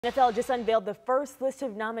NFL just unveiled the first list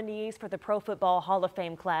of nominees for the Pro Football Hall of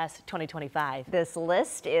Fame Class 2025. This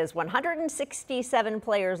list is 167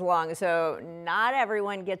 players long, so not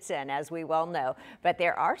everyone gets in, as we well know. But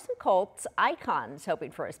there are some Colts icons hoping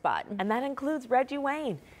for a spot. And that includes Reggie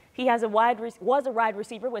Wayne. He was a wide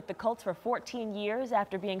receiver with the Colts for 14 years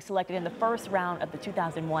after being selected in the first round of the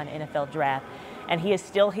 2001 NFL Draft. And he is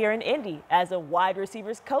still here in Indy as a wide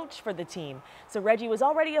receivers coach for the team. So Reggie was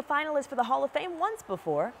already a finalist for the Hall of Fame once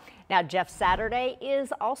before. Now, Jeff Saturday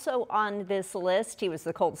is also on this list. He was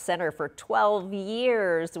the Colts center for 12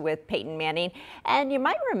 years with Peyton Manning. And you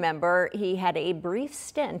might remember he had a brief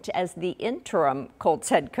stint as the interim Colts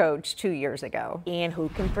head coach 2 years ago. And who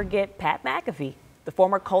can forget Pat McAfee? The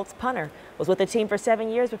former Colts punter was with the team for 7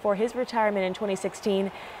 years before his retirement in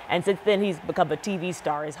 2016. And since then, he's become a TV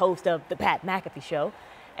star as host of The Pat McAfee Show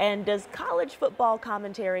and does college football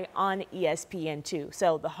commentary on ESPN2.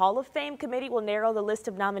 So the Hall of Fame committee will narrow the list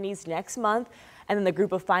of nominees next month, and then the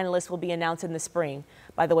group of finalists will be announced in the spring.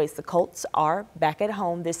 By the way, the Colts are back at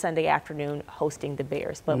home this Sunday afternoon hosting the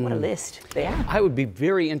Bears. But what a list there. I would be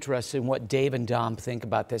very interested in what Dave and Dom think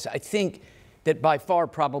about this. I think that by far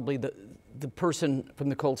probably the person from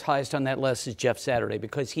the Colts highest on that list is Jeff Saturday,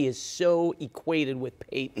 because he is so equated with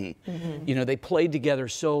Peyton. You know, they played together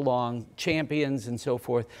so long, champions and so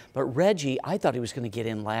forth. But Reggie, I thought he was going to get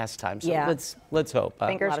in last time. So let's hope.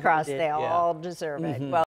 Fingers crossed, they all deserve it. Well,